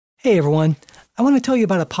Hey everyone, I want to tell you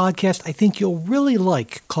about a podcast I think you'll really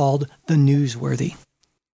like called The NewsWorthy.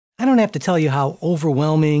 I don't have to tell you how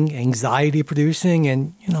overwhelming, anxiety-producing,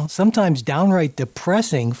 and, sometimes downright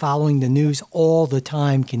depressing following the news all the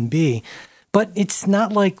time can be. But it's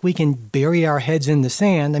not like we can bury our heads in the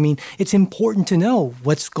sand. I mean, it's important to know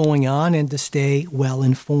what's going on and to stay well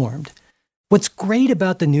informed. What's great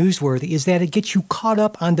about The NewsWorthy is that it gets you caught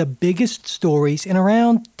up on the biggest stories in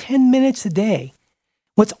around 10 minutes a day.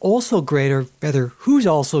 What's also great, or rather, who's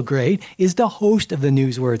also great, is the host of The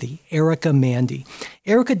NewsWorthy, Erica Mandy.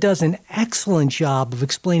 Erica does an excellent job of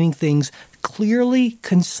explaining things clearly,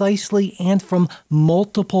 concisely, and from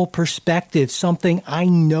multiple perspectives, something I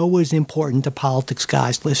know is important to Politics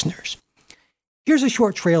Guys listeners. Here's a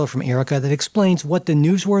short trailer from Erica that explains what The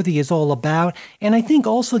NewsWorthy is all about, and I think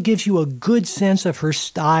also gives you a good sense of her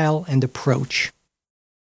style and approach.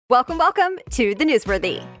 Welcome to The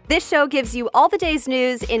NewsWorthy. This show gives you all the day's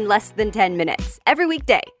news in less than 10 minutes, every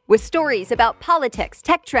weekday, with stories about politics,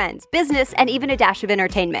 tech trends, business, and even a dash of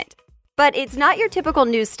entertainment. But it's not your typical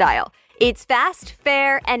news style. It's fast,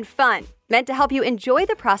 fair, and fun, meant to help you enjoy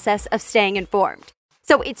the process of staying informed.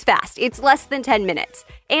 So it's fast, it's less than 10 minutes,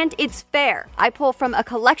 and it's fair. I pull from a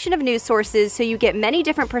collection of news sources so you get many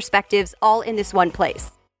different perspectives all in this one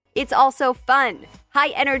place. It's also fun, high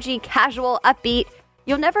energy, casual, upbeat.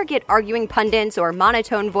 You'll never get arguing pundits or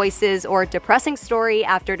monotone voices or depressing story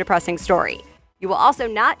after depressing story. You will also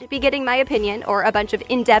not be getting my opinion or a bunch of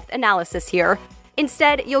in-depth analysis here.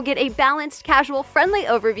 Instead, you'll get a balanced, casual, friendly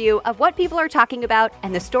overview of what people are talking about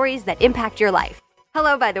and the stories that impact your life.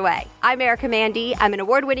 Hello, by the way. I'm Erica Mandy. I'm an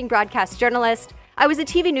award-winning broadcast journalist. I was a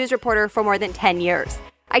TV news reporter for more than 10 years.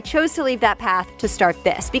 I chose to leave that path to start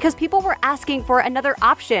this because people were asking for another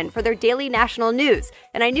option for their daily national news,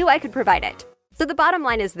 and I knew I could provide it. So the bottom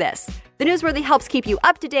line is this. The NewsWorthy helps keep you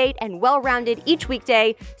up to date and well-rounded each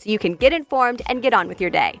weekday so you can get informed and get on with your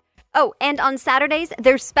day. Oh, and on Saturdays,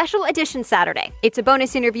 there's Special Edition Saturday. It's a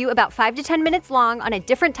bonus interview about 5 to 10 minutes long on a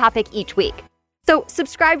different topic each week. So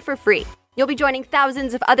subscribe for free. You'll be joining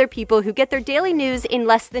thousands of other people who get their daily news in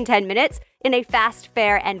less than 10 minutes in a fast,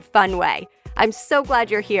 fair, and fun way. I'm so glad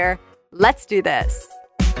you're here. Let's do this.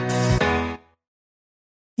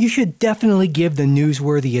 You should definitely give The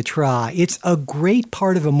NewsWorthy a try. It's a great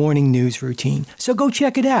part of a morning news routine, so go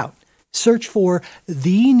check it out. Search for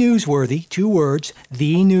The NewsWorthy, 2 words,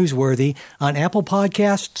 The NewsWorthy, on Apple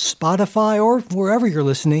Podcasts, Spotify, or wherever you're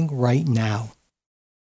listening right now.